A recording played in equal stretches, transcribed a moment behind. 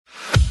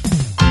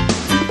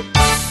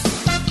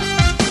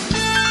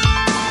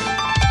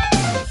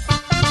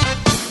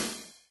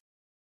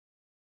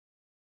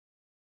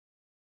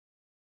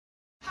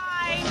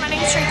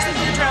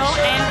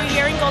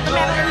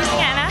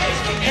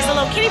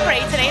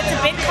It's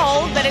a bit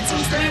cold, but it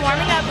seems to be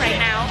warming up right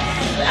now.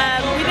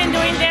 We've been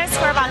doing this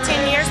for about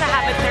 10 years. I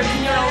have a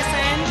 13-year-old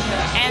son,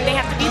 and they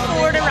have to be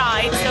 4 to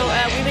ride. So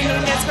we've been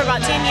doing this for about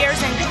 10 years,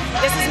 and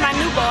this is my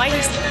new boy.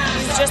 He's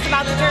just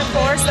about to turn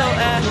 4, so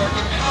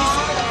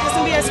this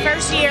will be his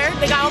first year.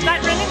 They all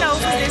got runny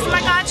noses. These are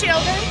my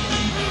godchildren,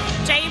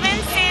 Javen,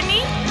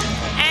 Sydney,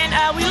 and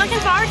we're looking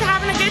forward to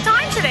having a good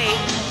time today.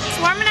 It's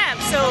warming up,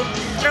 so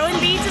throwing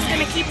beads is going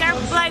to keep their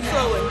blood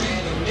flowing.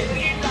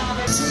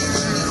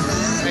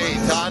 Hey,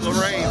 Todd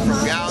Lorraine from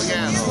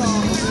Galgano.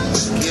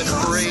 Kids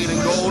Parade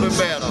and Golden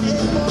Better.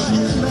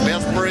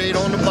 Best parade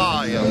on the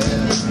bayou.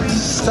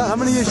 So how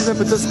many years have you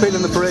been participating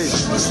in the parade?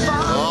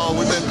 Oh,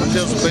 we've been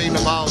participating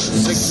about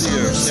 6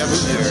 years, 7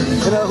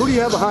 years. And who do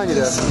you have behind you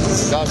there?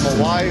 Got my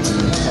wife,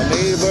 a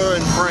neighbor,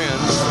 and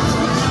friends.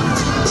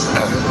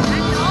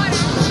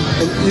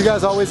 And you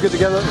guys always get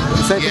together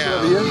the same people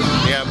every year?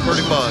 Yeah,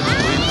 pretty much.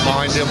 We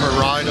find different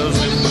riders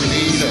and we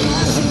eat and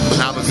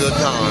have a good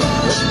time.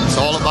 It's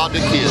all about the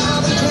kids.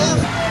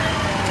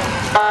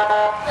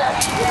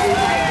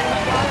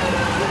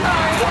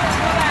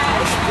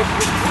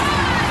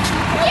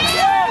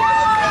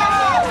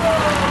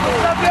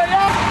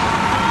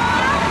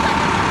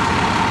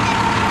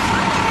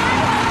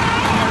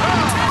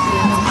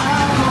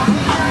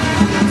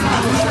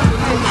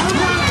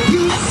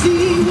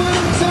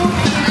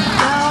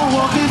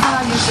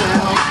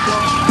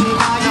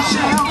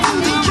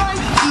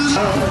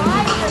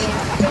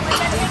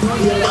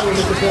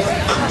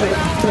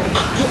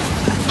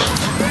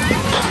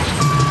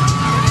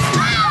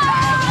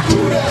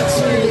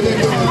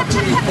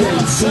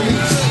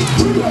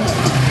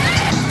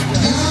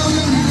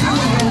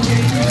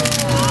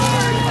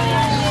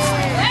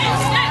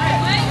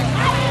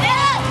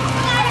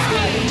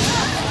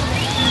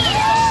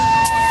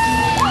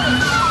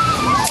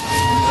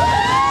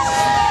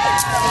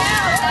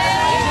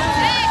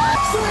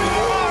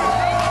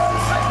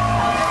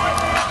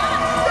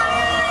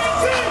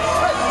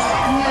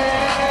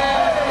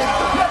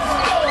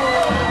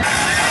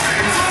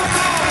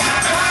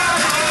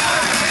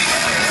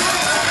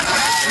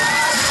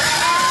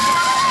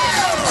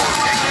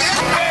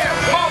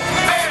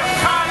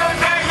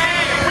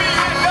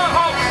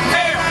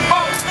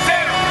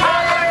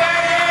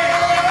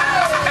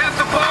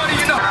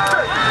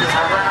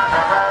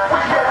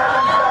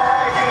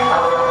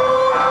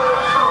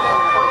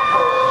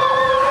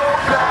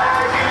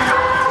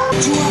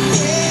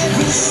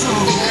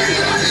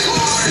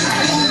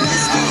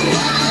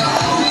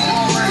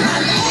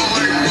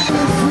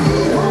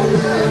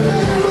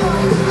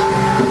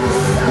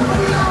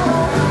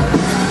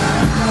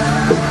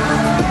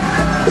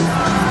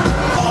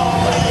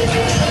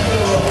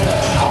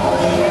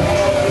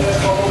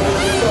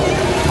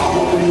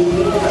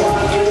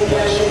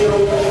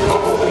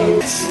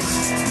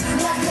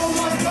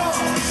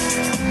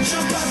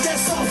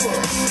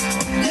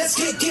 Let's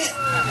kick it.